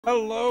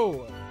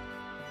Hello,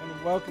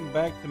 and welcome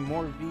back to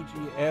more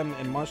VGM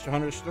and Monster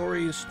Hunter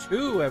Stories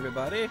 2,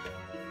 everybody.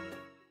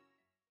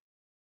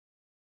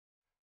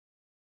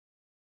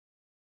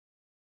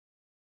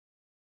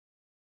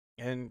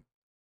 And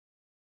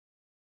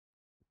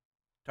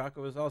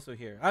Taco is also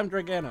here. I'm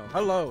Dragano.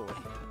 Hello.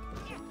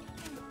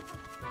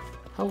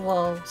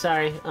 Hello.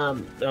 Sorry.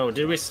 Oh,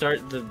 did we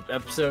start the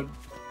episode?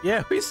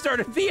 Yeah, we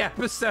started the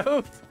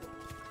episode.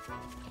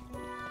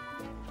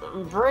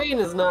 Brain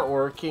is not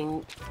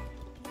working.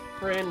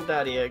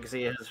 Brain.exe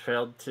has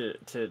failed to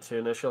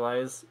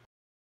initialize.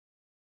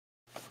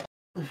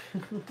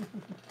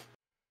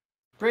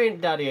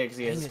 Brain.exe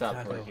has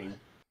stopped working.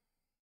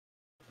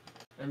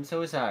 I'm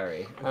so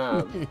sorry.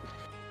 Don't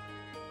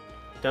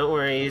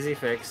worry, easy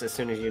fix. As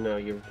soon as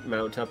you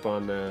mount up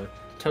on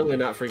totally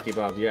not Freaky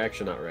Bob. You're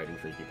actually not writing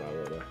Freaky Bob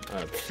right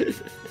now.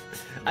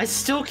 I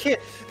still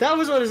can't. That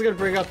was what I was gonna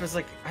bring up. Is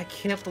like I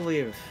can't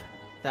believe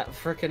that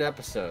frickin'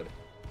 episode.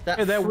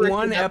 That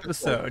one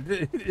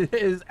episode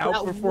is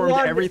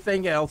outperformed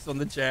everything else on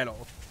the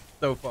channel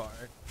so far.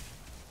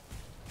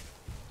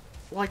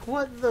 Like,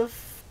 what the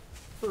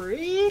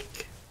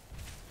freak?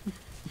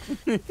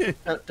 I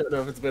don't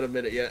know if it's been a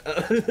minute yet.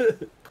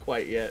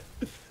 Quite yet.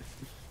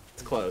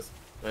 It's close.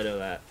 I know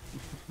that.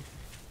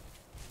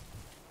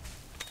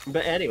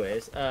 But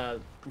anyways, yeah,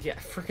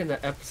 freaking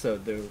that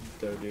episode, though,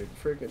 dude.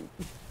 Friggin'.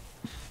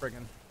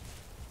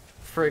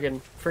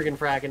 Frackin'.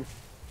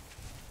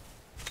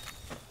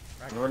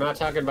 We're not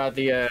talking about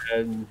the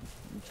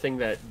thing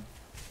that,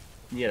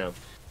 you know,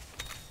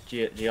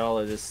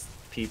 geologists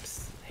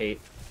peeps hate.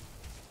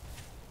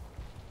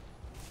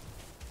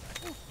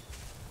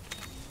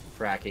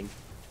 Fracking.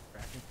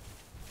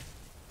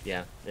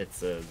 Yeah,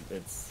 that's a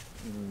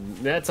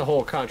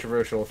whole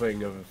controversial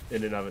thing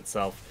in and of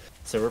itself.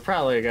 So we're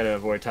probably gonna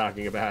avoid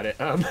talking about it.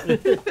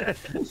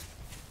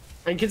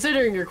 And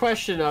considering your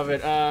question of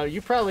it,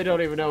 you probably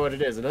don't even know what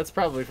it is, and that's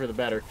probably for the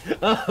better.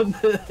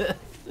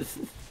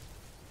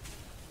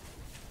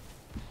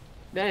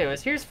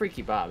 Anyways, here's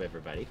Freaky Bob,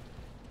 everybody.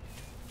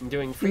 I'm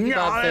doing Freaky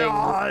Bob thing.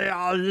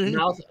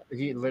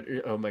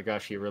 Oh my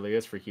gosh, he really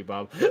is Freaky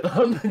Bob.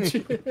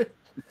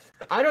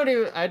 I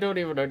don't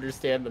even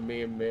understand the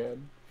meme,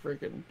 man.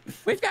 Freaking.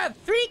 We've got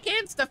 3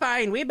 kids to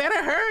find. We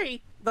better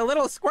hurry. The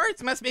little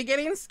squirts must be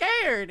getting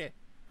scared.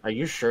 Are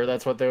you sure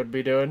that's what they would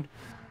be doing?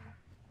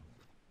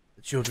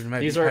 The children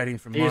might be hiding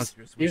from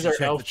monsters. These are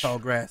check the tall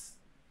grass.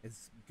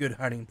 It's a good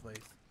hiding place.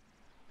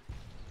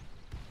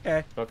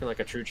 Okay. Spoken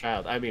like a true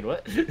child. I mean,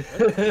 what? I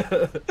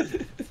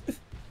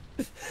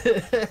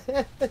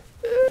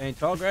mean,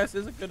 tall grass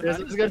is a good hiding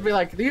place. It's gonna be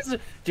like,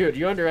 dude,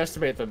 you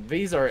underestimate them.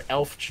 These are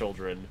elf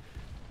children.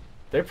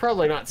 They're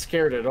probably not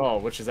scared at all,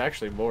 which is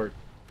actually more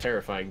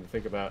terrifying to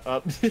think about.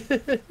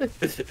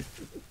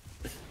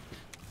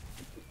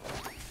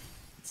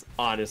 It's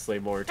honestly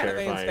more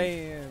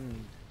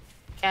terrifying.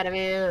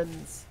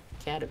 Caravans.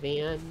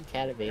 Catavan.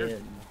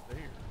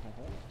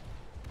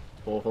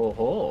 Ho ho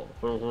ho.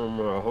 Ho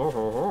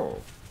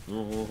ho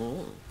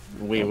ho.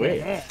 Wee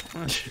wee.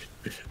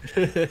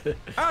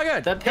 Oh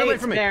god! Get away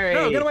from me!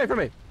 No, get away from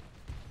me!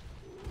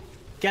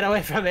 Get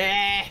away from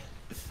me!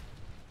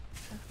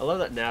 I love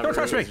that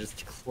Navigator is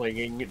just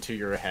clinging to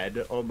your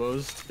head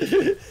almost.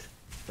 Or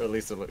at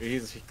least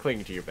he's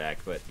clinging to your back,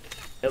 but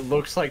it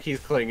looks like he's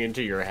clinging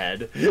to your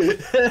head.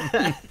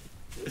 I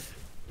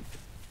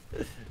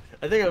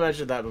think I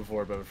mentioned that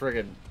before, but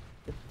friggin'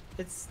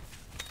 it's.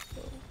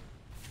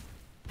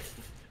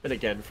 And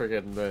again,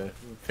 friggin'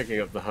 picking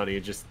up the honey,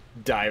 just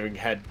diving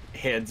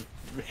hands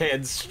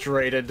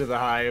straight into the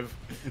hive.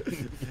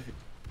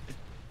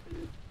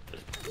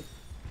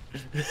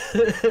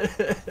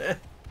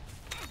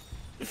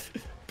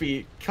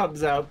 Bee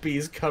comes out,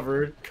 bees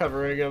covering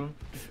him.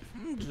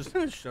 Just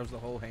shoves the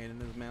whole hand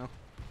in his mouth.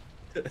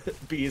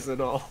 Bees and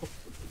all.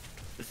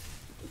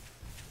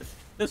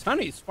 This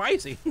honey's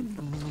spicy.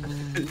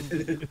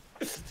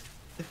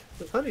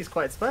 This honey's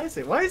quite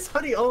spicy. Why is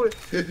honey always?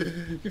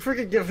 You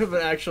freaking give him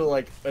an actual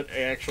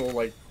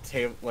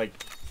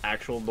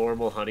actual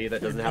normal honey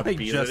that doesn't have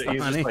bees in it.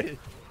 He's just like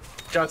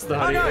just the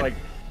honey. Like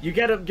you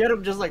get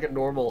him just like a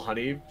normal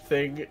honey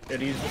thing,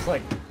 and he's just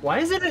like, why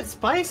isn't it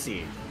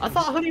spicy? I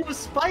thought honey was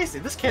spicy.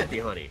 This can't be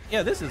honey.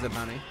 Yeah, this isn't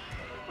honey.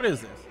 What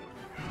is this?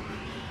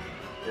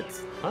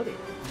 It's honey.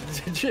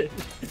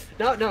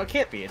 No, it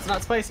can't be. It's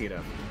not spicy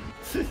enough.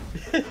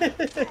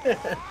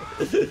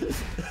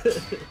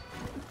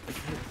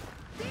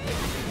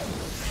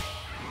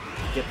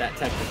 Get that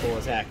technical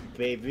attack,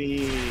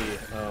 baby.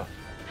 Oh.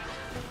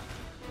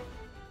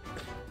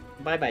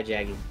 Bye-bye,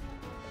 Jaggy.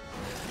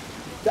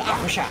 The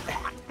aqua shot.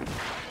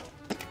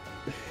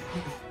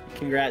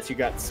 Congrats, you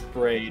got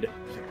sprayed.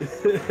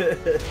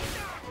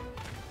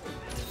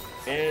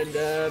 And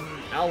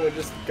Alwyn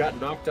just got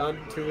knocked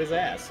onto his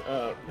ass.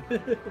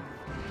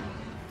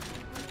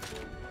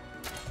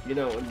 You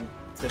know, in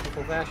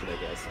typical fashion, I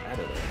guess. I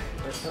don't know.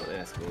 Don't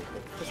ask me.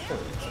 Just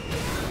don't ask me.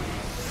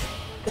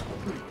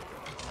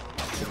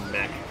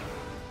 Smack.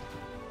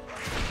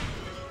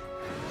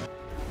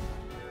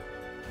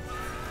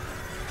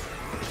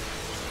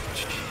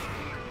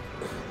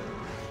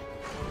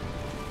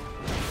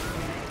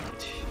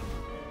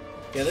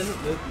 Yeah, this.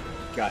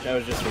 Gosh, I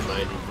was just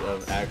reminded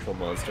of actual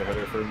Monster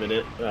Hunter for a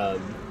minute.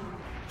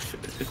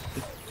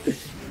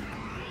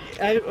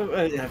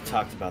 I've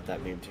talked about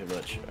that meme too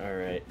much.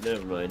 Alright,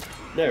 never mind.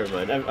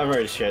 I've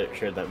already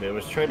shared that meme. I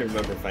was trying to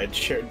remember if I'd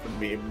shared the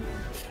meme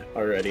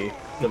already.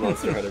 The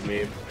Monster Hunter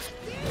meme.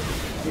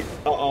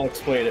 I'll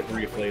explain it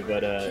briefly,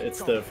 but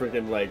it's the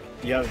freaking, like,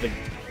 you have the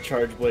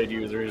Charge Blade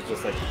user who's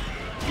just like,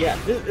 yeah,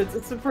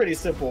 it's a pretty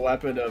simple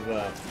weapon of,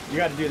 you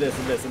gotta do this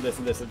and this and this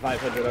and this and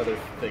 500 other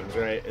things,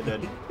 right? And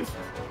then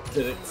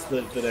it's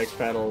the next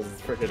panel is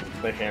freaking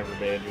the Hammer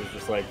Man who's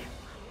just like,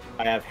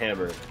 I have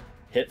hammer.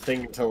 Hit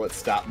thing until it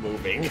stopped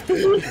moving.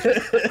 Hammer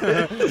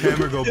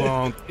go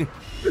bonk.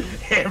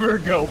 Hammer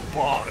go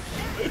bonk.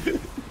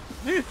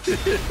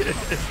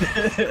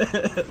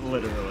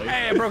 Literally.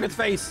 Hey, I broke his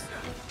face.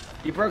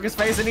 He broke his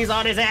face and he's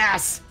on his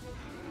ass.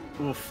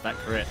 Oof, that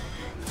crit.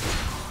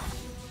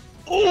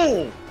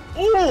 Oh!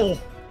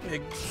 Oh!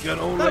 Good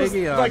old That was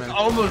leggy on like him.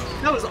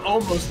 that was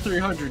almost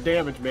 300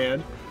 damage,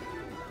 man.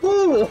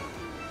 Ooh!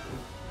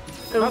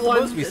 Not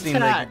supposed to be seen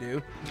like you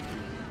do.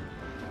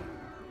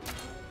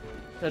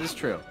 That is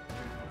true.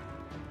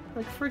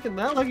 Like, freaking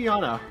that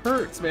Legiana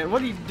hurts, man.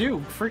 What do you do?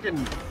 Freaking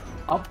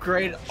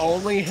upgrade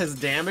only his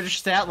damage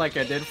stat like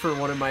I did for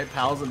one of my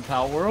pals in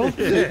Pal World?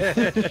 Dude,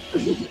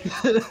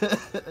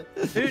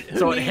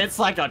 so it hits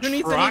like a truck? Who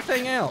needs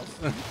anything else?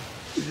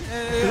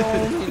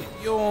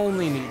 You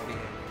only need the...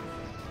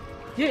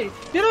 Yeah,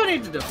 you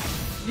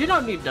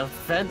don't need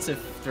defense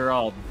if they're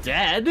all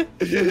dead.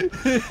 You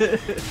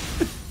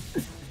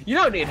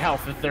don't need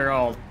health if they're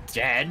all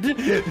dead.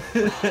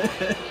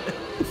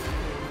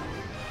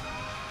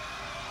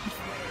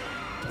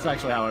 That's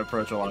actually how I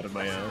approach a lot of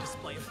my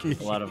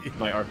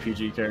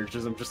RPG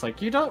characters. I'm just like,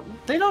 they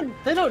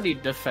don't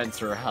need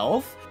defense or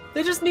health.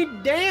 They just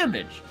need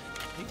damage.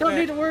 You don't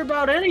need to worry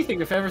about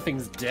anything if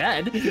everything's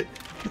dead.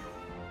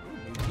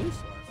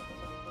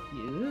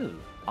 Ew.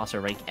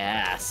 Also rank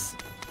ass.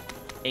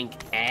 Rank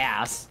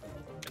ass.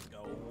 Let's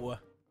go.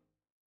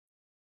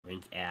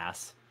 Rank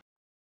ass.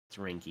 It's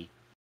ranky.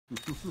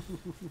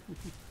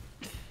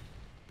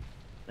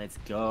 Let's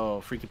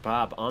go. Freaky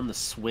Pop on the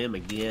swim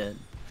again.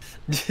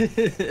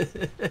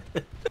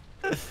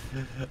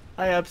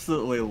 I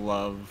absolutely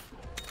love.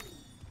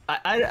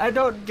 I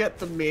don't get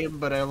the meme,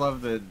 but I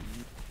love that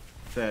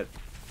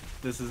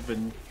this has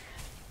been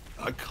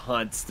a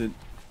constant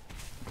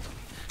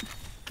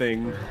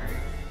thing.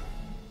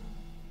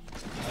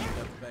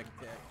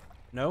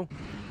 No?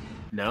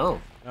 No.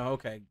 Oh,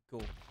 okay,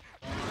 cool.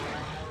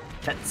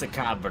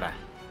 Tetsukabra.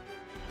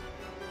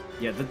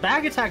 Yeah, the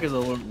bag attack is a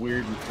little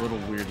weird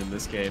in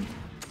this game.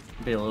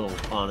 To be a little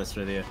honest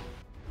with you.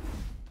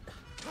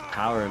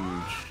 Power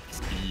and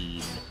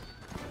speed.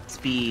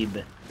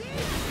 Speed.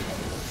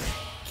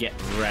 Get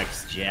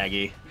wrecked,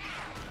 Jaggy.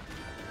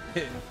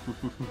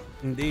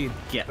 Indeed.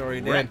 Get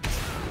Sorry, wrecked.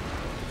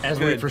 As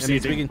good. we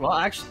proceed. I mean, well,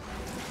 actually,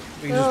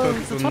 we can just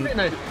focus on the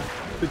 29.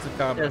 it's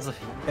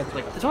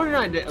like the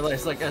 29.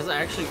 It's like I was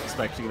actually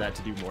expecting that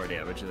to do more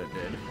damage than it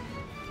did.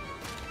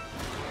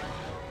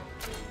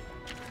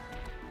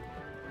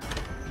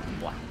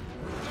 What?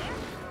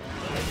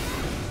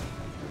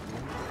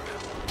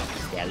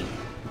 Scally.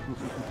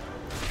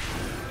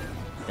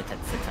 The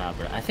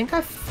Tetsukabra. I think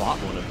I fought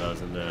one of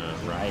those in the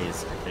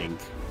Rise, I think.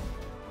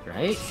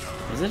 Right?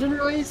 Was it in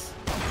Rise?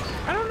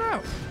 I don't know.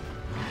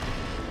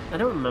 I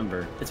don't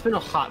remember. It's been a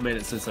hot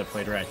minute since I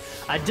played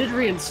Rise. I did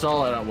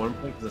reinstall it at one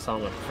point because I saw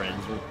my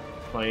friends were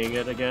playing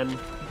it again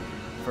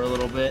for a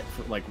little bit.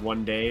 For like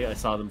one day I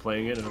saw them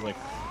playing it and I was like,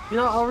 you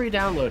know, I'll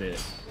re-download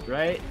it,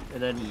 right?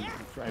 And then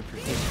I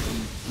proceeded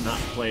to not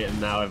play it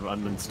and now I've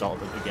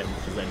uninstalled it again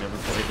because I never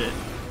played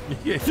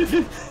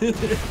it.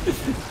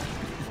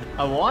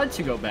 I want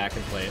to go back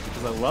and play it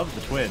because I love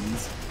the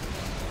twins.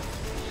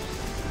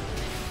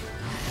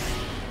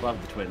 Love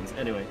the twins.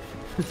 Anyway.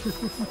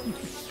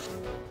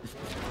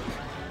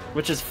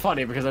 Which is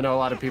funny because I know a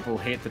lot of people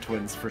hate the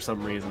twins for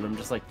some reason. I'm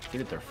just like,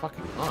 dude, they're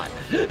fucking hot.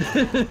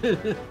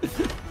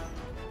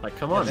 Like,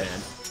 come on,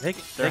 man. They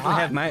can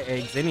have my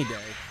eggs any day.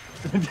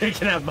 They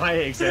can have my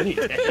eggs any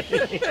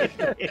day.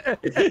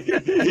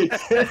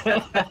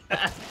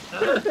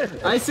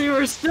 I see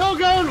we're still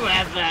going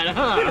with that,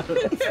 huh?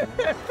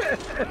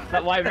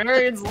 That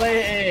Wyverians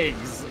lay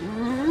eggs.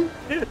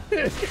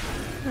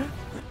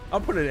 I'll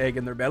put an egg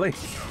in their belly.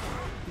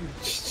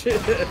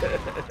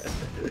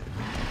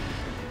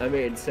 I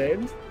mean,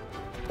 same.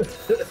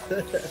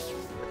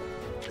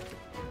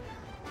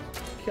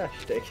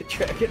 Gosh, take it,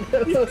 dragon.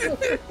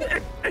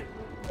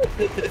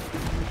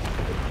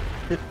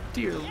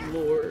 Dear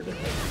Lord.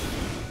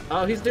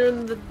 Oh, he's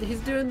doing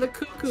the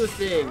cuckoo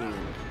thing.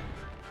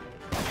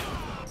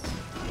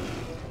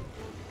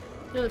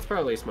 Yeah, that's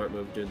probably a smart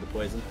move, doing the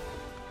poison.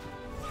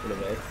 In a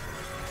way.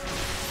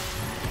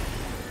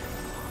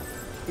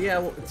 Yeah,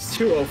 well, it's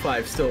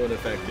 205, still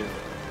ineffective.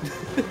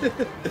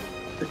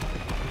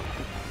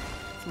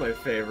 It's my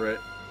favorite.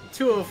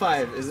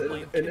 205 is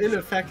an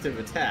ineffective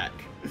attack.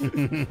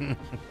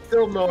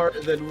 Still more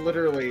than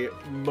literally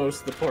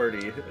most of the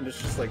party, and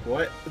it's just like,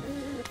 what?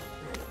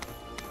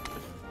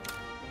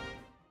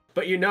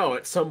 But you know,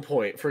 at some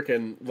point,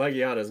 freaking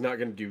Legiana's not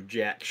gonna do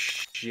jack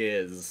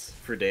shiz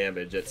for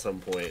damage at some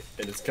point,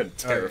 and it's gonna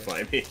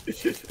terrify me.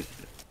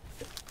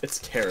 It's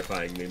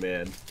terrifying me,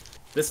 man.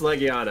 This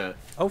Legiana.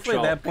 Hopefully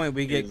at that point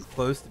we get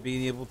close to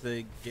being able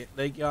to get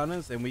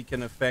Legianas, and we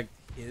can affect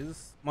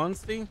his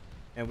Monstie,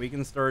 and we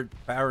can start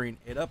powering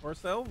it up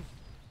ourselves.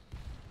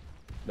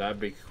 That'd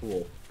be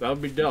cool. That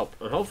would be dope.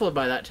 And hopefully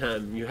by that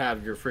time you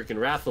have your freaking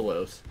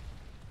Rathalos.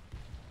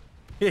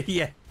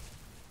 Yeah.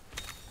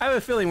 I have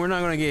a feeling we're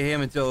not going to get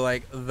him until,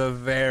 like, the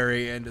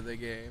very end of the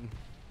game.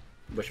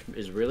 Which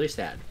is really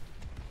sad.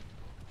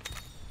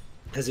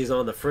 Because he's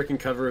on the freaking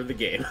cover of the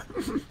game.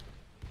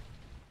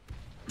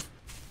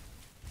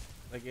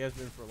 Like he has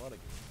been for a lot of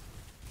games.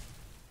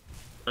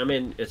 I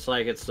mean, it's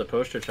like it's the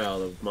poster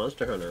child of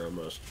Monster Hunter,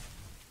 almost.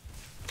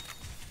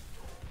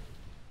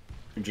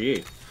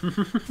 Gee.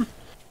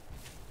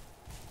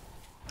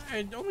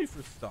 And only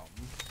for some.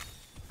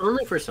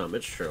 Only for some,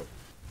 it's true.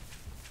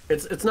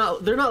 It's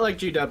not, they're not like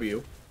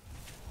GW.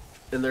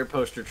 And they're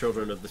poster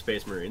children of the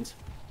Space Marines.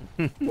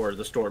 Or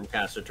the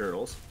Stormcast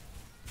Eternals.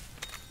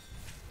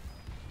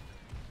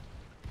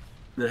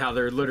 And how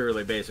they're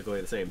literally basically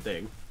the same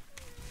thing.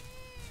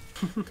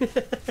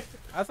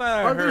 I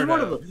thought I heard one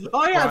of them.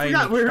 Oh yeah, I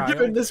forgot we were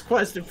doing this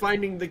quest and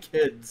finding the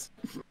kids.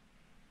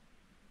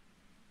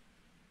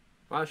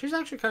 Wow, she's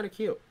actually kind of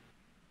cute.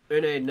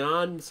 In a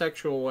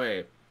non-sexual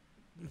way.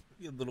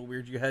 A little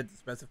weird you had to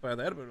specify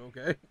that, but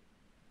okay.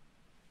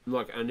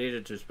 Look, I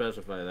needed to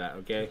specify that,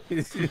 okay?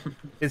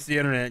 It's the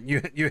internet.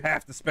 You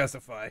have to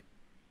specify.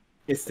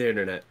 It's the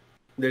internet.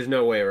 There's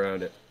no way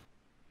around it.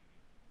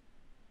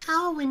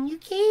 Oh, when you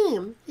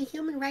came, the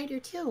human writer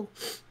too.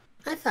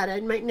 I thought I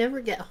might never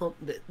get home.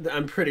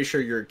 I'm pretty sure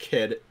you're a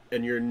kid,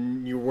 and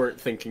you weren't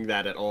thinking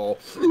that at all.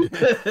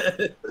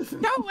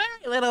 Don't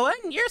worry, little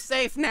one. You're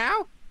safe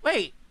now.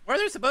 Wait, were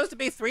there supposed to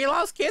be 3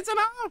 lost kids and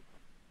all?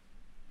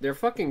 They're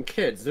fucking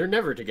kids. They're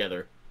never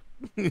together.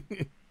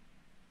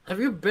 Have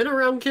you been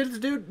around kids,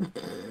 dude?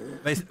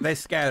 They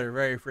scatter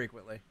very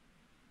frequently.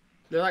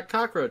 They're like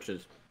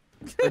cockroaches.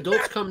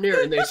 Adults come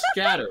near and they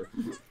scatter.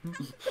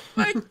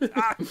 Like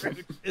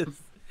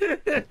cockroaches.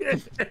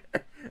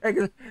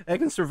 They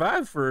can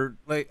survive for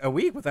like a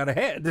week without a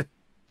head.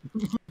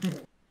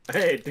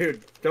 Hey,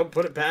 dude, don't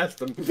put it past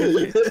them.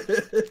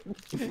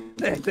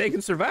 They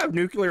can survive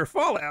nuclear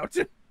fallout.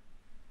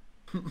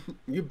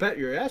 You bet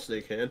your ass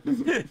they can.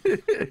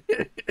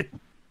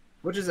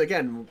 Which is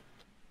again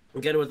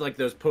with like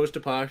those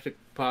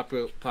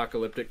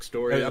post-apocalyptic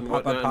stories and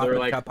whatnot. They're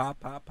like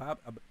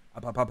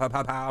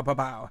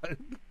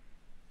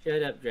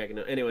shut up, Dragon.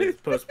 Anyways,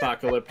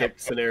 post-apocalyptic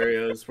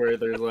scenarios where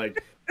there's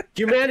like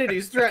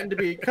humanity's threatened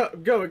to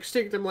go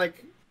extinct. I'm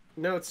like,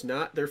 no, it's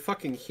not. They're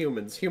fucking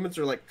humans. Humans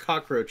are like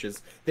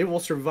cockroaches. They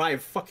will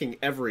survive fucking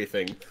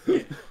everything.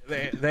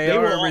 They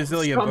are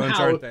resilient bunch,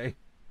 aren't they?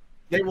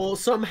 They will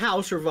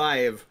somehow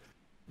survive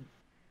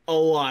a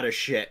lot of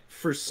shit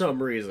for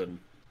some reason.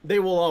 They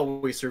will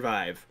always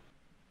survive.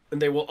 And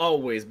they will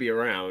always be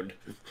around.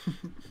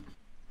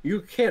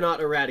 You cannot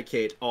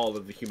eradicate all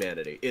of the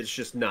humanity. It's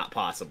just not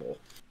possible.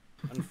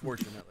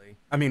 Unfortunately.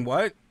 I mean,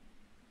 what?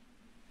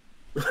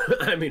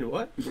 I mean,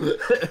 what?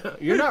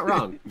 You're not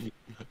wrong.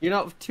 You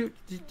know,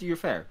 you're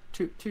fair.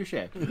 Touche.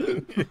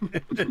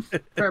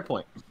 Fair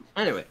point.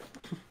 Anyway.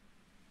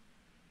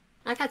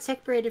 I got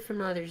separated from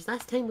others.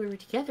 Last time we were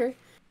together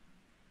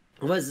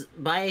was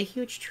by a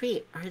huge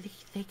tree. Are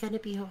they gonna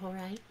be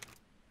alright?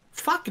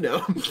 Fuck no.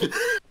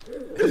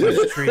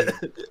 Which tree?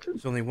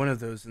 There's only one of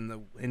those in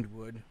the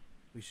Windwood.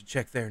 We should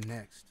check there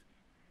next.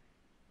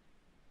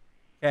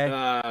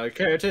 Okay.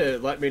 Care to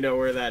let me know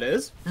where that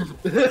is?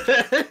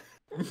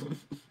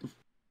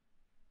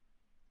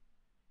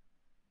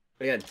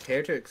 Again,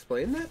 care to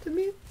explain that to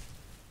me?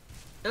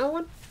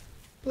 Alan?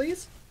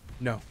 Please?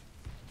 No.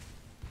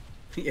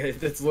 Yeah,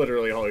 that's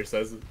literally all he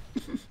says.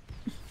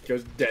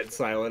 Goes dead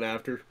silent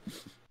after.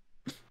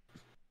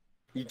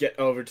 You get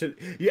over to...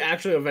 You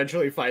actually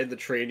eventually find the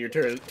tree and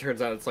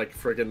turns out it's like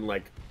friggin'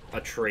 like a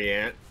tree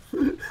ant.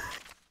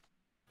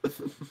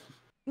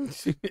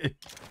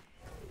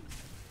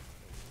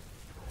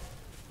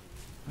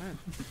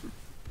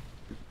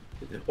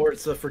 Or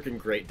it's a freaking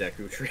Great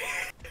Deku tree.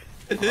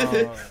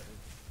 Okay,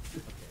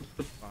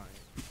 fine.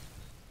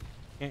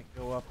 Can't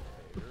go up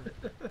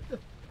there.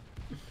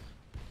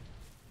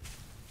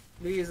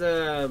 These,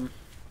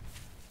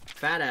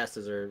 fat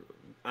asses are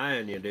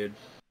eyeing you, dude.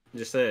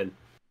 Just saying.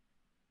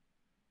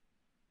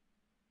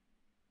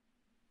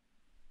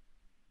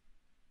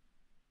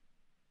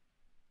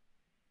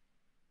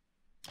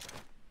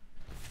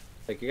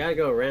 Like, you gotta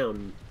go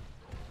around.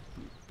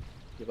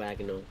 You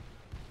wagon.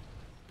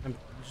 I'm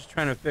just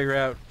trying to figure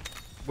out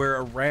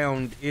where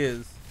around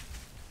is.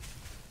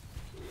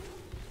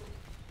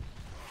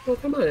 Oh,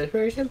 come on, it's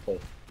very simple.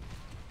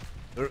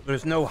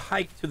 There's no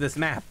hike to this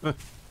map.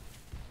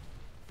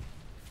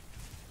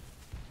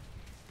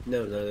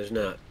 No, there's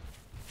not.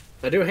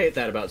 I do hate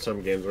that about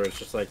some games where it's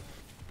just like,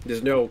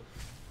 there's no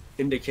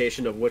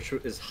indication of which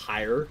is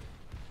higher.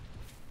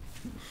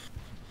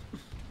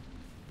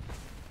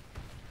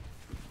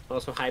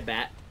 Also, hi,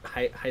 Bat.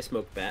 high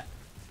smoke bat.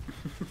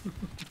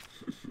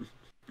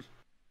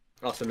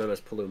 Also known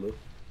as Palumu.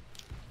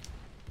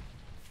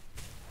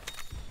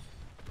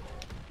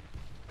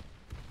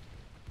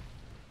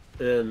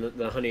 And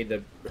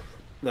the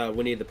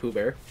Winnie the Pooh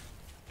Bear.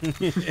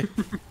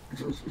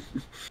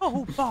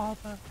 Oh,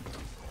 Baba.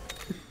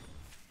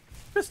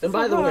 And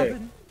by the way,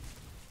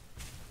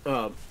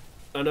 I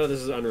know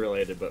this is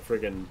unrelated, but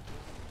friggin',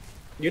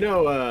 you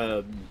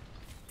know,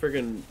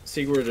 friggin'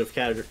 Sigurd of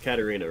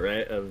Katarina,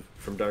 right?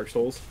 From Dark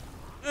Souls.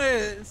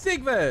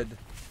 Sigvard,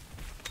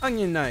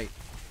 Onion Knight.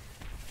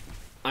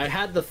 I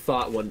had the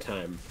thought one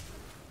time,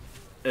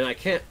 and I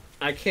can't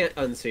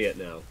unsee it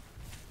now.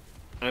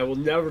 I will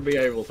never be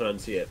able to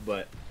unsee it,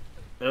 but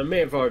I may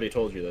have already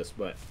told you this,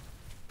 but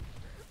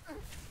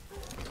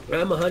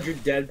I'm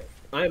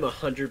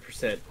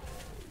 100%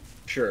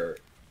 sure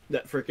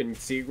that frickin'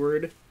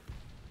 Sigurd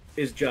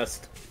is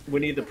just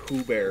Winnie the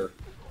Pooh Bear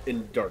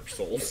in Dark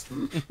Souls.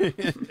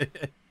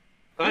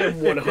 I am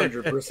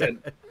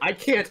 100%. I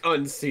can't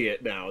unsee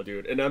it now,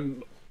 dude, and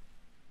I'm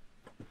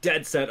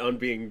dead set on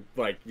being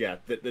like, yeah,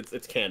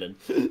 it's canon.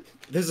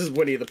 This is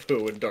Winnie the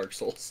Pooh in Dark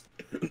Souls.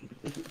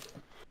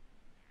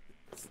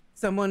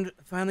 Someone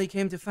finally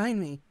came to find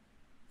me.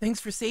 Thanks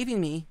for saving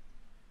me.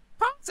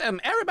 Possum,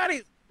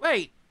 everybody,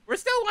 wait, we're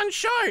still one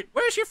short.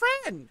 Where's your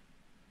friend?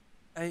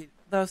 I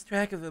lost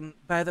track of him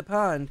by the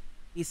pond.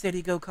 He said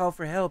he'd go call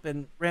for help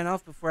and ran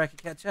off before I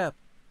could catch up.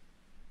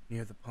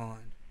 Near the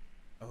pond.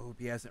 I hope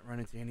he hasn't run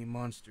into any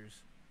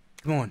monsters.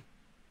 Come on.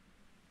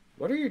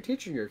 What are you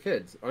teaching your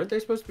kids? Aren't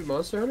they supposed to be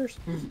monster hunters?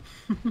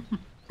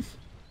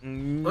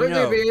 No.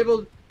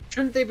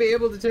 Shouldn't they be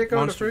able to take Monster on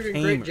a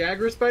friggin' great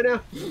Jagras by now?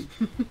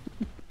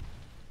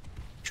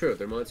 True,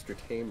 they're monster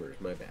tamers,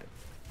 my bad.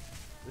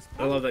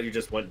 I love that you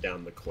just went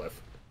down the cliff.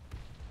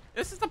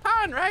 This is the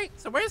pond, right?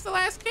 So where's the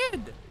last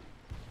kid?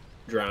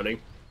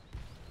 Drowning.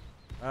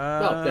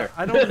 There.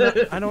 I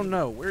don't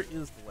know. Where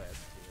is the last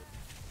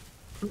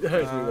kid?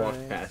 As we walk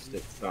past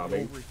it,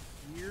 sobbing. Over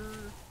here?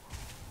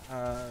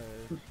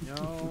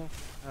 No.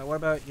 What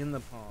about in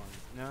the pond?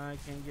 No, I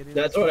can't get in.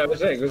 That's what I was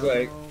saying. It was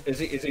like, is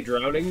he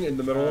drowning in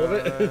the middle of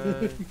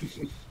it?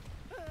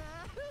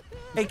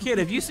 Hey kid,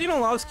 have you seen a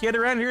lost kid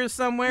around here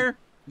somewhere?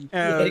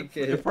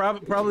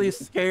 Probably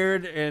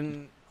scared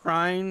and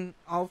crying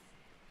off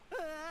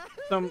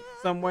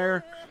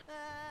somewhere.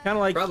 Kind of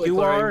like probably you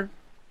crying. are.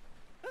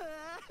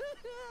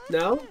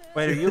 No?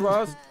 Wait, are you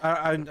lost?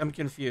 I'm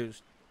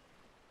confused.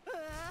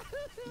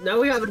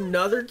 Now we have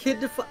another kid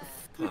to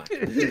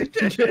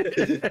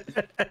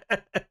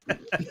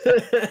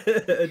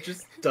It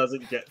just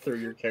doesn't get through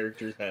your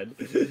character's head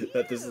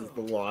that this is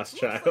the lost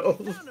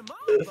child.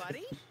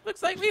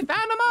 Looks like we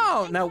found them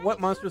all. Now, what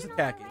monster's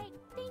attacking?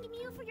 Thank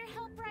Mew for your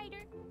help, Ryder.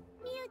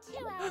 Mew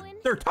too, Owen.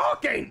 They're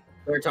talking.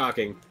 They're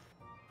talking.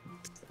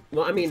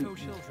 Well, I mean,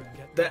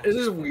 that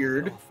is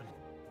weird.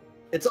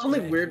 It's only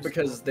weird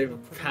because they've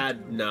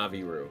had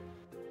Naviru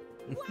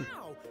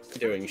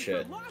doing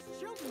shit.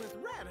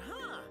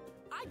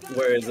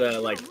 Whereas,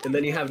 and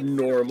then you have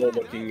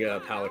normal-looking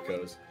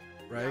Palicos.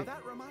 Right.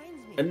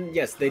 And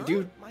yes, they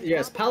do.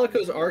 Yes,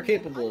 Palicos are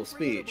capable of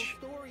speech,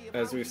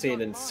 as we've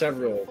seen in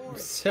several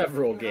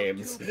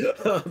games.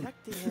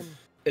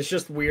 It's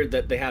just weird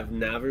that they have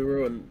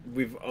Naviru, and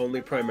we've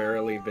only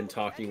primarily been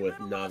talking with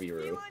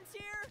Naviru.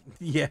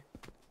 Yeah.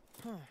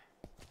 Huh.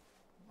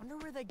 Wonder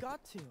where they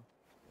got to.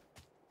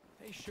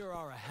 They sure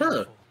are a Huh.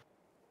 handful.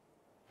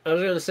 I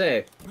was gonna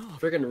say,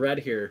 freaking Red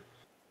here,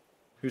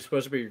 who's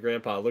supposed to be your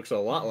grandpa, looks a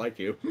lot like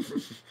you.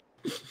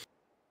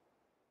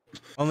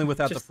 Only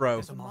without the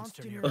fro.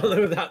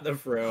 Only without the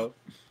fro.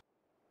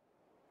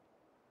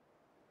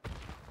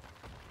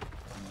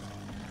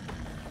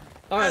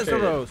 Alright,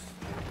 Azeros.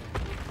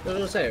 I was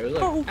gonna say, it was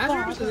like,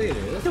 Azeros is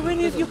easy. Do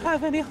any of you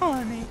have any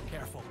honey?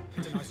 Careful,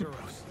 it's an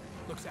Azuros.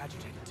 Looks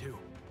agitated too.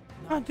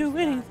 I'd do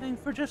anything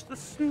for just a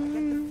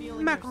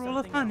mackerel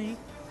of honey.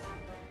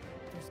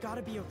 There's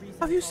gotta be a reason.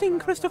 Have you seen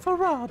Christopher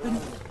Robin?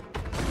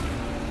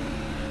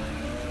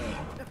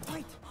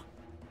 Wait.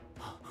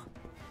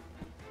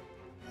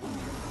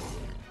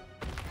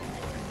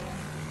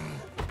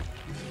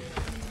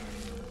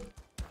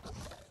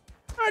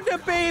 Are the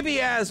baby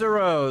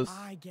Azeros?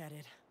 I get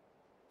it.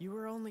 You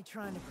were only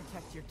trying to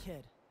protect your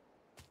kid.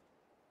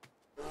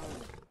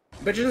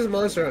 Bet you this is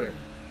Monster Hunter.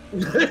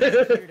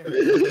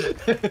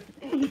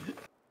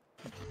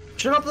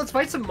 Shut up, let's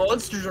fight some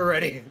monsters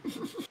already.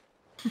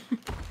 Phew,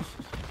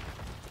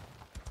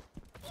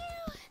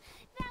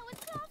 that was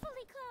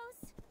awfully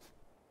close.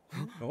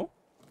 Oh.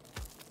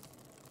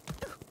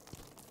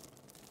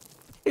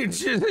 It's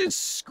just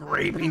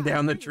scraping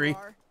down the tree.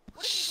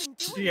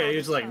 Yeah,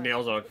 he's like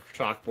nails on a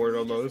chalkboard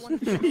almost.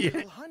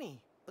 Yeah. Honey,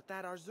 but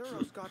that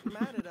Arzuros got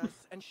mad at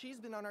us, and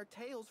she's been on our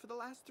tails for the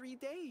last 3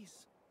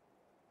 days.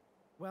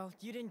 Well,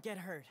 you didn't get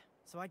hurt,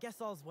 so I guess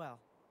all's well.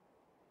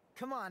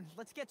 Come on,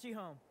 let's get you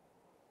home.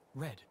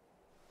 Red,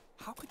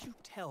 how could you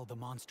tell the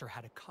monster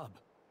had a cub?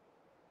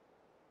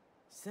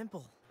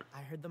 Simple.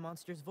 I heard the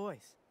monster's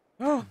voice.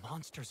 Oh, The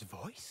monster's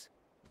voice?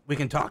 we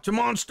can talk to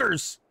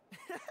monsters.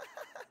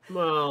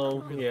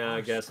 Well, yeah,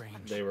 I guess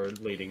they were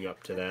leading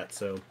up to that,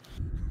 so...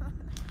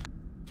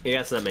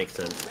 Yes, that makes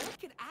sense. I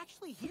could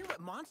actually hear what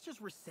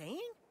monsters were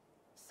saying?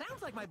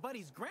 Sounds like my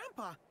buddy's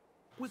grandpa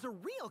was a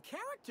real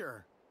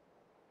character.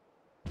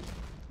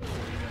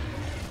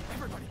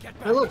 Everybody get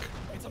back. Hey, look!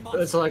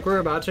 It's like we're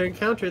about to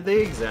encounter the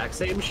exact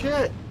same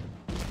shit!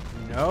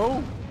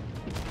 No?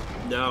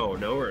 No,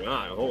 we're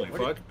not. Holy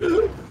fuck.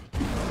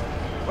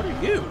 What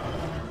are you?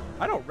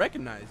 I don't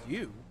recognize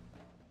you.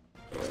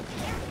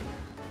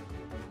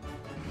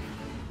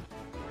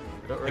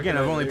 Again,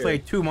 I've only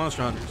played 2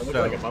 Monster Hunters. I look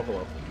So. like a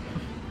buffalo.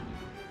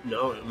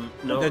 No, it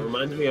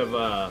reminds me of,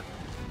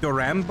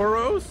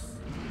 Duramboros?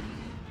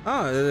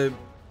 Oh,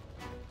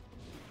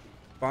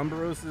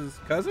 Bombaros'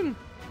 cousin?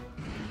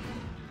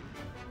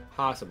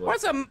 Possibly.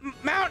 What's a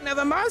mountain of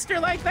a monster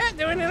like that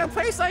doing in a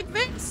place like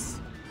this?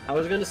 I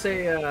was gonna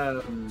say,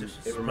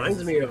 it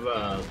reminds me of,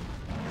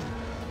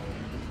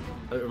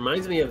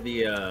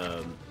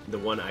 the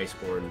one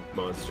Iceborne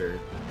monster.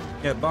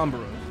 Yeah,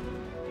 Bombaros.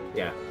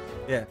 Yeah.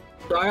 Yeah.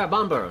 So I got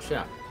Bombaros,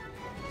 yeah.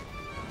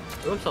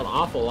 It looks an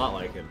awful lot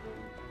like him.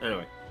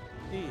 Anyway.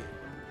 Yeah.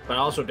 But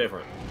also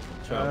different.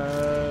 So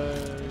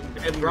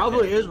it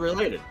probably is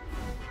related.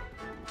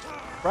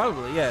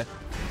 Probably, yeah.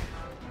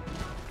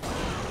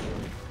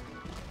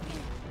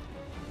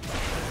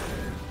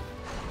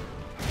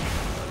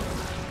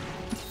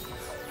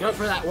 Go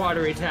for that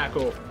watery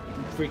tackle,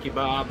 Freaky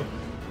Bob.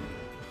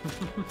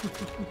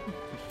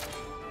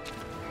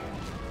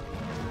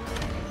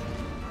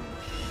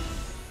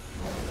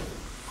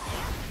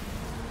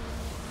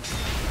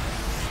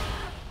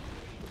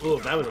 Oh,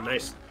 that was a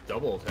nice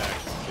double attack,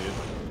 dude.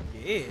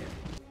 Yeah.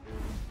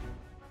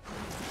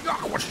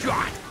 Oh, what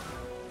shot?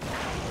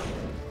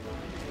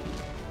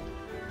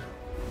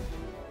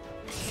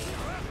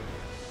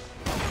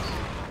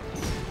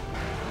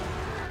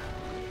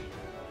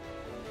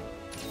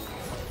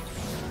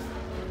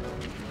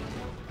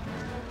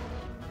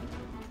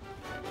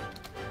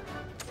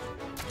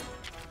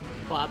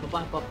 Blah, blah,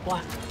 blah, blah,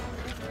 blah.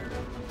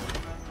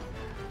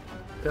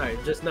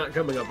 Alright, just not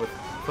coming up with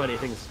funny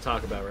things to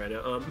talk about right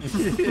now.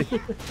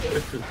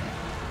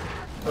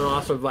 I'm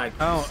also like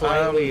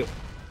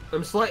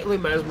I'm slightly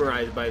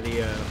mesmerized by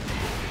the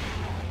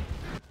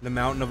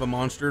mountain of a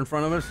monster in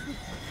front of us.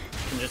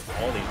 just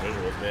all these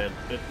visuals, man.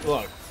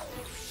 Look,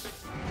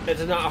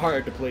 it's not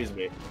hard to please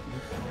me.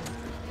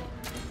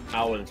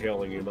 Alan's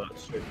killing you,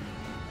 monster.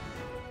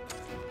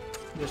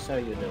 Just so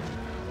you know.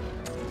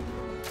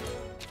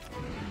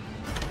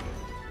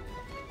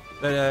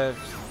 But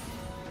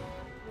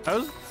I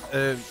was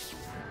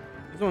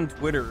on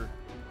Twitter.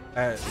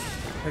 Have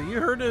you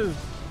heard of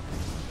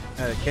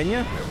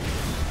Kenya?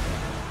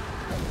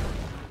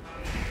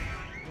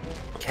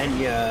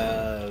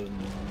 Kenya,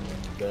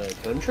 the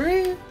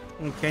country?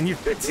 Can you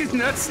fit his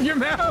nuts in your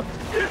mouth?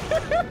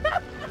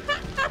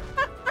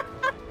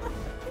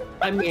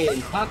 I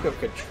mean, Paco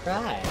could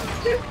try.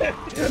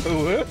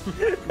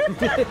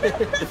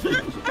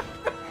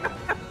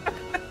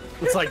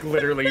 It's like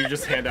literally you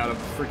just hand out a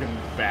freaking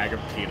bag of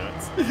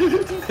peanuts.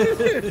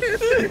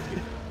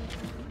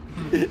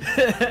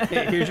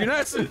 Hey, here's your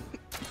nuts.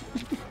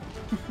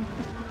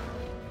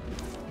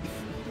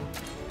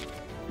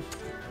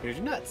 Here's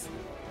your nuts.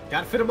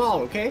 Gotta fit them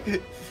all,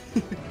 okay?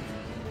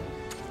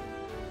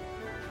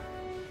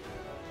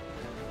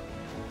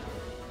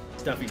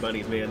 Stuffy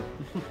bunnies, man.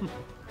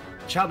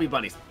 Chubby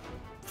bunnies.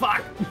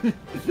 Fuck!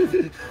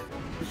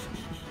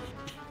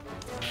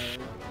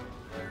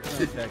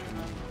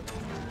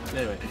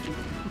 Anyway.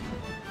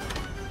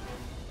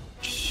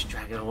 Shh,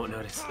 Dragon, I won't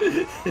notice.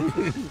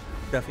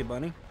 Stuffy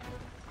bunny.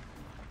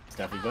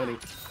 Stuffy bunny.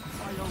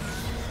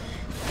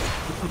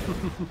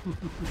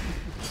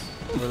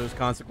 Well, there's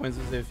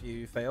consequences if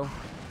you fail.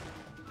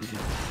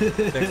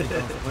 Sexy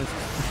consequences.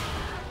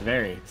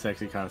 Very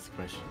sexy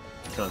consequence.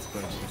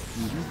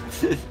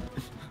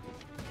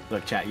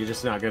 Look, chat, you're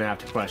just not gonna have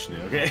to question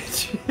it, okay?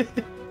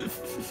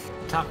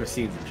 Talk with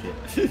scenes and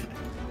shit.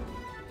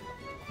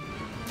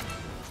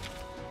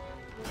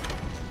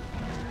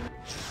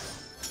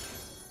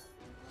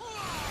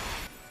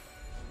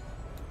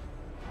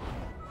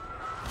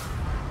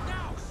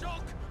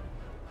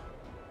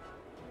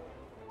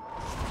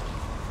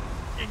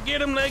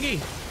 Get him, Leggy!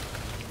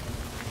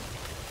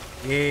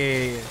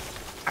 Yeah.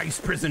 Ice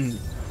prison.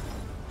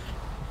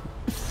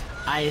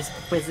 Ice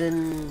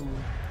prison.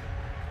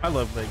 I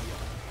love Leggy.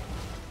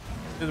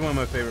 This is one of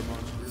my favorite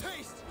monsters.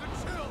 Taste the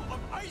chill of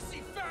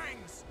icy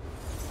fangs.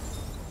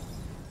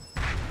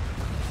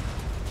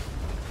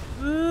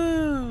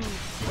 Ooh.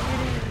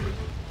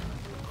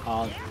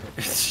 Oh.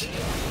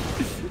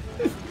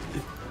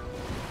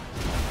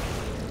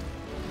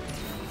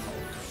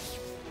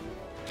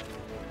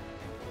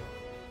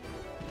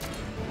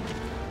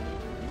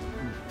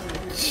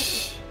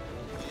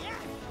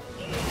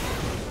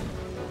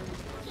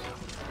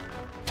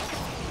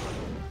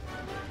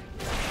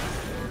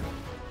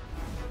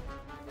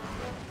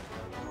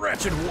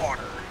 Wretched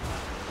water.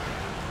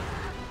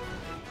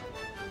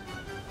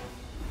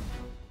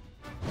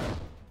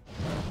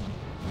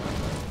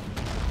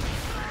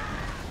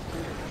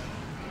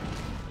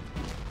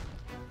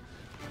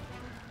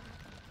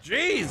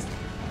 Jeez.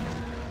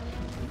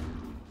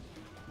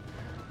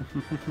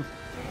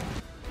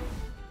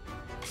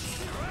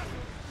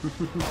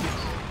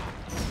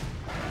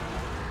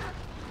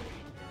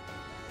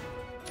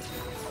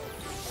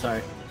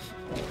 Sorry.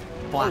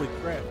 Holy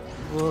crap.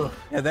 Ugh.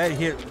 Yeah, that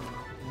hit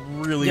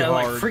really Yeah,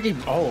 like hard.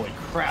 freaking. Holy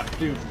crap,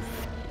 dude.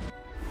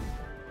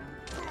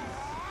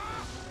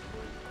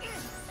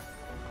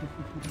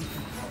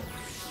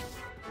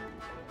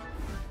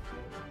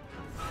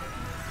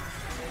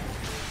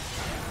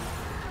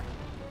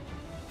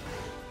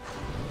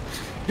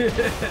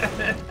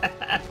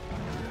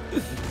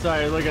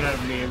 Sorry, looking at a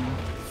meme.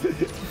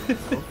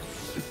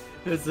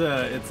 It's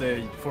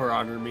a For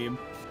Honor meme.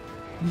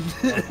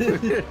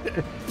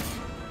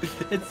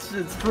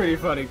 It's pretty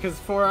funny because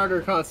For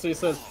Honor constantly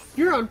says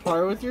you're on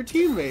par with your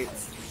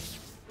teammates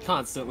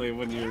constantly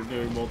when you're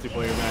doing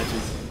multiplayer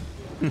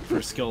matches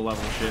for skill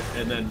level shit,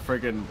 and then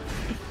friggin'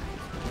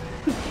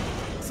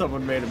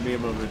 someone made a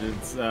meme of it.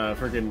 It's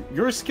friggin'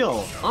 your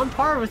skill on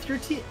par with your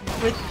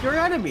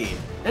enemy,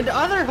 and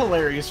other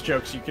hilarious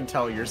jokes you can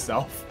tell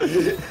yourself.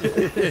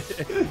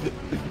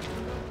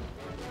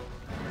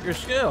 Your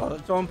skill,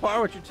 it's on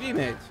par with your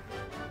teammates.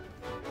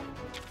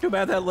 Too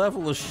bad that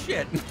level is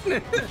shit.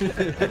 Too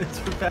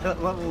bad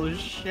that level is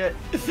shit.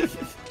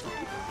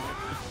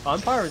 On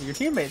par with your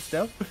teammates,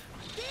 though.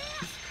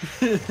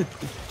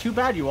 Too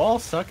bad you all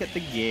suck at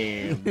the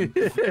game.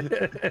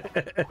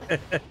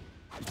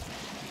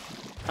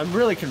 I'm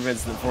really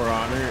convinced that For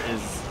Honor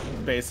is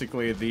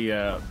basically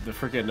the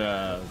freaking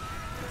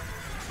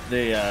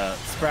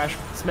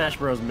Smash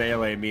Bros.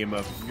 Melee meme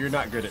of you're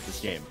not good at this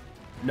game.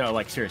 No,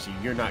 like seriously,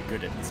 you're not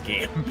good at this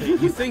game.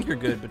 You think you're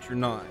good, but you're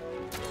not.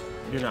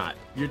 You're not.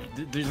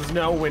 There's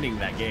no winning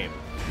that game.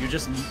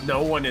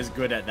 No one is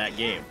good at that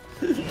game.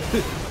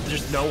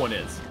 Just no one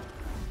is.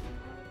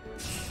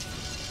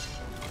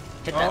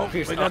 Hit that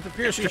piercer. We got the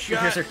piercing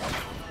shot.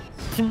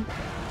 You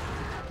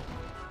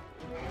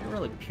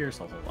really pierce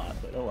a whole lot,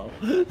 but oh well.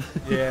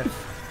 Yeah.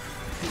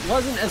 It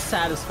wasn't as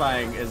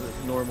satisfying as a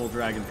normal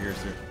dragon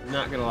piercer.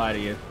 Not gonna lie to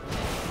you.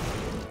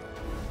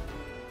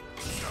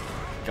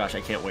 Gosh,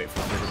 I can't wait for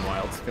Friggin'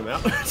 Wilds to come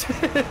out.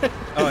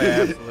 Oh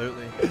yeah,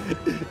 absolutely.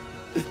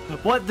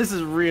 What this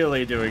is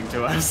really doing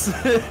to us.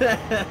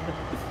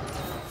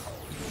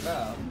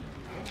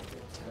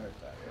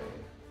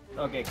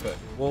 Okay, good.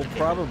 We'll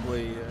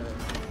probably,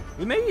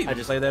 we may even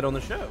just play that on the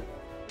show.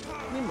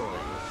 We might.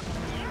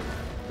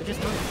 We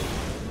just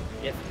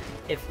might.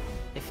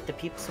 If the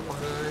peeps want.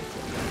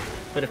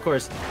 But of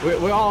course,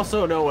 we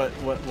also know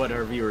what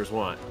our viewers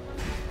want.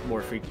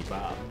 More Freaky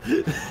Bob.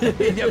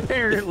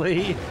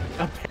 Apparently.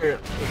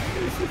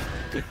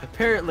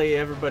 Apparently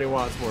everybody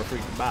wants more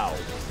Freaky Bob.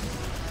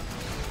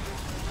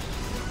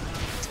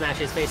 Smash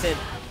his face in.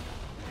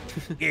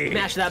 Yeah.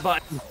 Mash that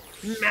button.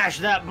 Mash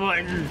that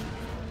button!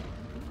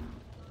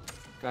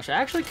 Gosh, I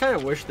actually kind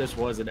of wish this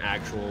was an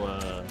actual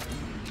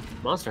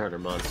Monster Hunter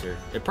monster.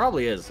 It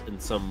probably is in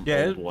some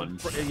old one.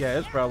 Yeah,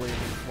 it's probably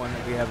one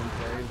that we haven't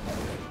played.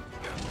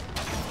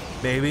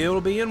 Maybe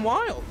it'll be in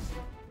Wilds.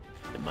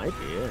 It might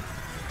be, yeah.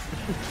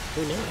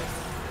 Who knows?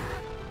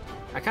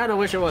 I kind of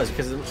wish it was,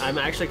 because I'm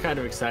actually kind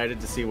of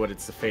excited to see what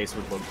its face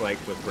would look like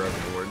with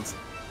broken horns.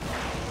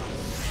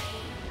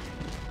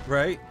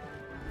 Right?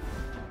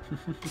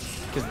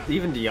 Because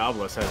even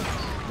Diablos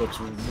looks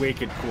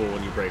wicked cool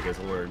when you break his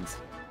horns.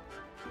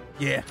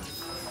 Yeah.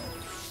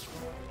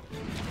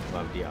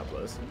 Love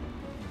Diablos,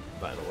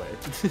 by the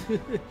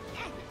way.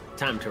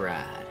 Time to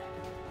ride.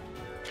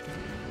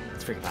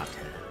 It's Freak About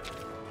Town.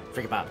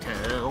 Freak About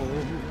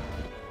Town.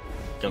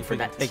 Don't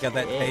forget. Take out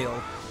that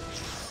tail.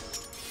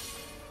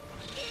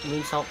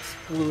 Moonsault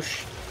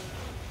sploosh.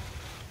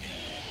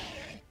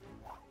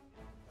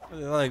 I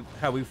like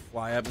how we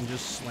fly up and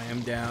just slam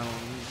down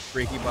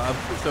Freaky Bob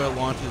so it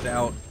launches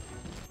out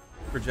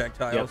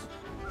projectiles.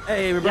 Yep.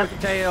 Hey, we broke the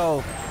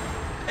tail.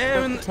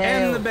 And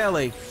the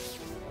belly.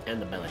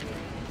 And the belly.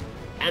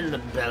 And the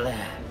belly.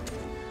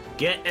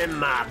 Get in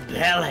my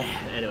belly.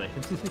 Anyway.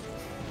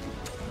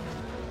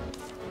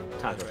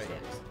 Taco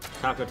stands.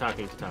 Taco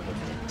talking to Taco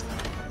stands.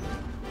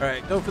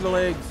 Alright, go for the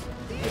legs.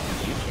 You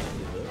can't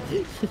do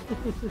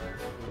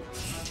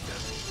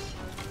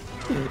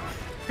that.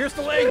 Pierce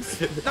the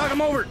legs! Knock him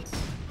over!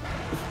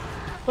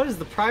 What is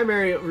the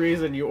primary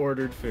reason you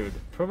ordered food?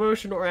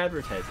 Promotion or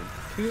advertising?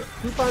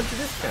 Coupon for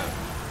discount?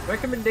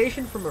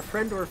 Recommendation from a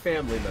friend or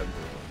family member?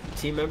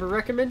 Team member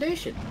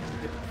recommendation?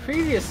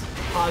 Previous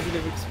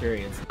positive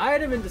experience?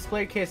 Item in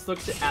display case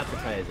looks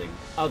appetizing.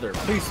 Other,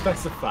 please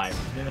specify.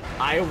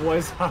 I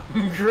was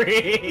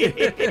hungry.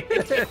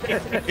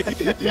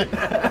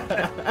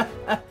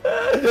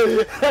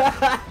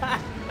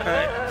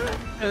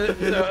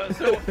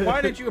 So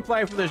why did you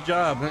apply for this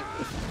job?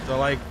 So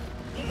like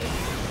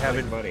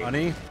having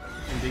money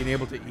and being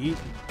able to eat?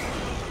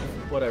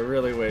 What I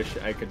really wish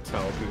I could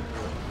tell people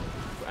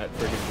at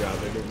freaking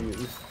job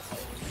interviews.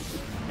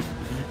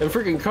 And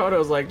freaking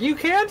Kodo's like, you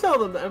can tell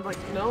them that. I'm like,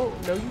 no,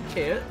 you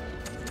can't.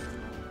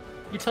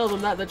 You tell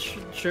them that, that's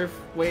sure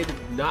way to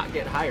not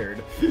get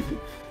hired.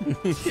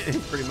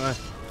 Pretty much.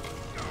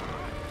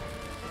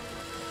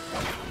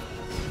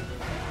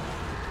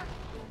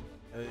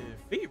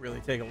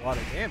 take a lot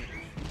of damage.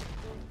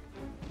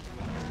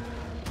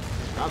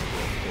 Probably,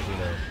 because, you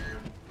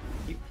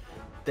know,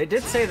 they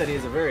did say that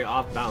he's a very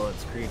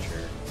off-balance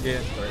creature.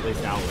 Yeah. Or at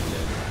least Alwyn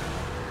did.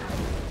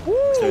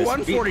 Woo! So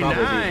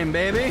 149,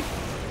 baby.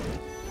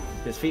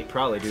 His feet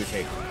probably do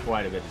take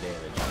quite a bit of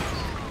damage.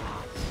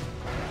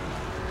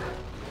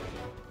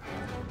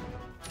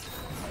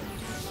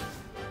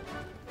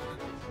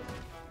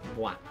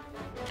 What?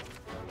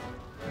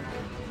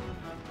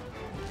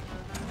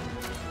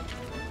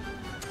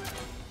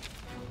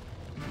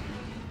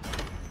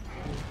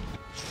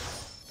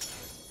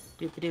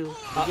 Doop-a-doo.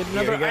 Get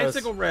another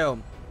icicle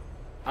realm.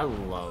 I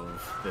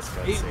love this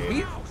He's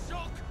cutscene.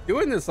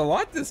 doing this a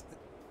lot this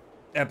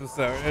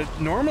episode.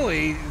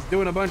 Normally, he's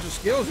doing a bunch of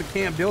skills and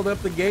can't build up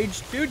the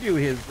gauge to do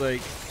his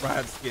like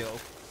rod skill.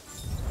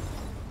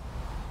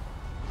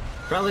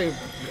 Probably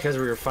because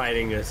we were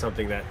fighting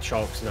something that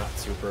Shulk's not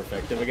super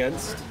effective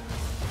against.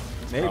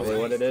 Maybe. Probably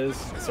what it is.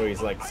 So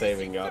he's like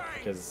saving up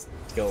because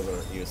skills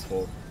aren't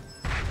useful.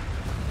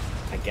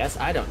 I guess,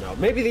 I don't know.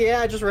 Maybe the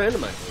AI just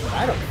randomized it.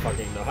 I don't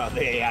fucking know how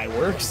the AI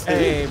works.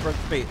 Hey, broke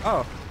the feet.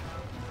 Oh.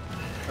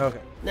 Okay.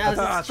 Now's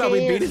I his thought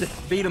we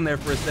chance. beat him there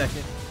for a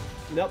second.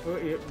 Nope,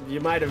 you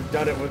might have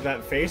done it with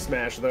that face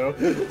smash though.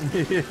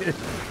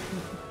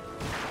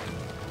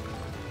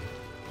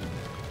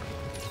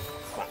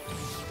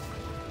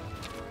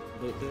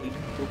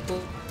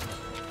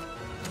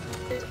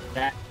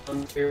 That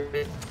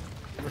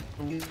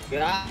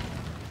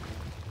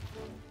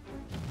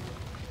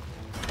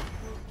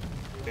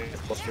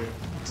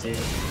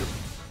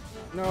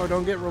No,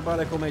 don't get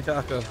robotic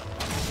Ometako.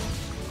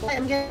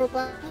 I'm getting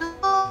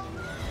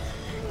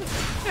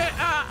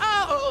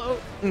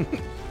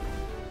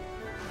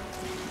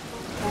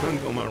I'm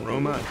going my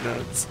robot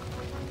nuts.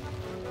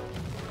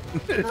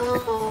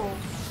 Oh.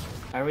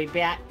 Are we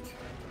back?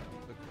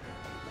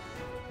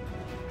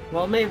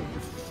 Well, maybe.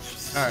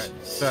 Alright,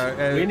 so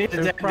We need to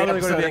there's take the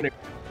probably going to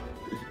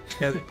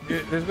episode. be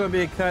there's going to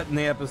be a cut in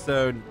the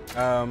episode,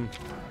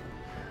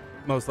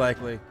 most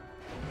likely,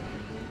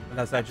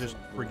 unless I just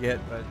forget.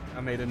 But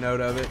I made a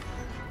note of it.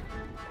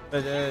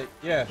 But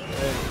yeah,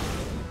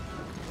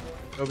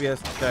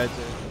 OBS decided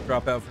to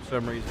drop out for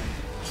some reason.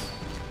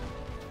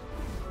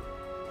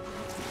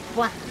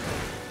 What?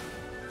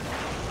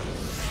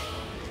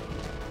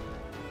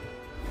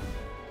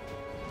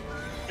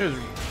 It was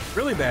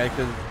really bad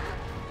because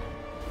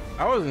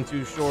I wasn't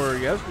too sure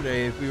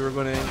yesterday if we were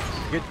going to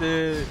get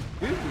to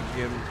do the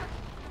gym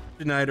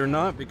tonight or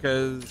not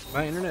because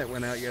my internet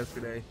went out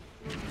yesterday.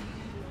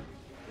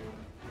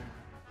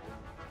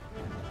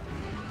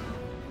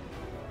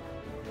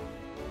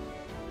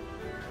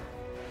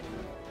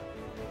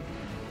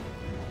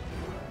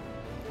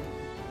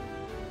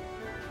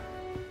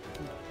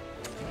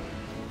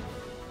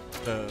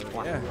 So,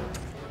 yeah.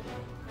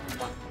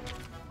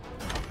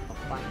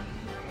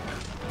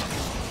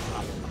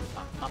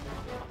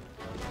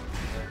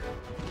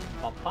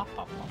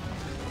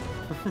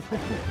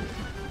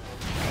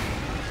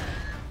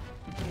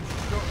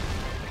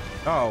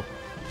 Oh.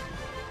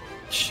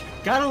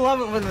 Gotta love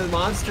it when the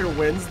monster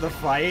wins the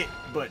fight,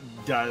 but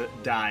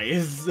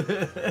dies.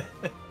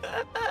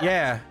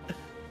 Yeah.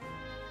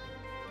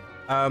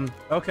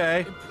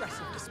 Okay.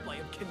 Impressive display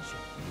of kinship.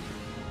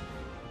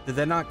 Did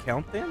that not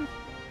count then?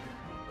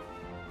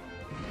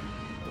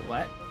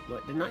 What?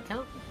 What did not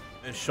count?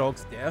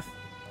 Shulk's death?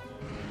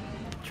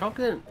 Shulk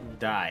didn't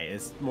die.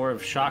 It's more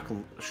of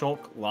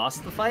Shulk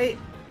lost the fight,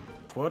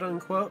 quote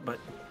unquote, but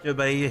Yeah,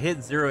 but he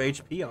hit 0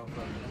 HP off of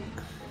it.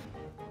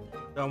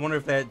 So I wonder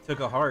if that took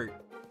a heart.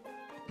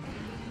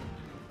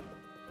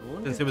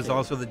 Since it was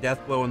also the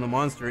death blow on the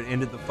monster, it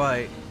ended the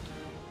fight.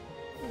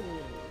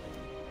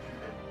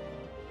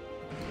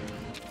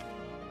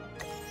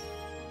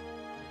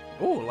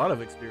 Oh, a lot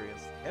of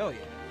experience. Hell yeah.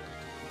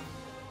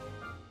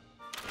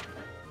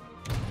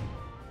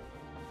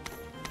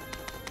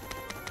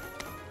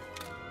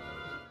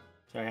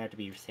 Sorry, I have to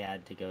be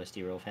sad to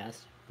ghosty real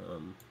fast.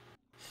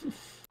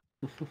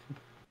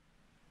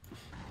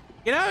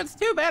 You know, it's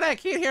too bad I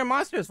can't hear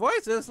monsters'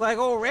 voices like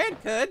old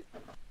Red could.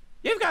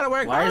 You've got to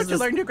work Why hard is to this-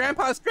 learn your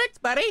grandpa's tricks,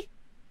 buddy.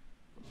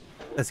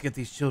 Let's get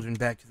these children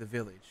back to the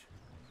village.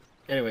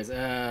 anyways,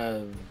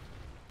 this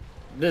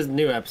is a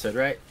new episode,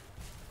 right?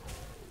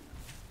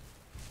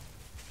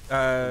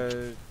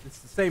 It's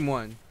the same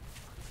one.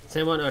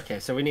 Same one? Okay,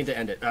 so we need to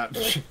end it.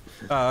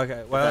 Oh,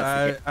 okay. Well,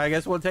 That's I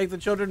guess we'll take the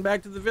children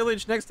back to the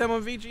village next time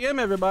on VGM,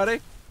 everybody.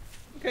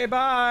 Okay,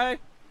 bye.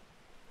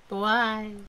 Bye.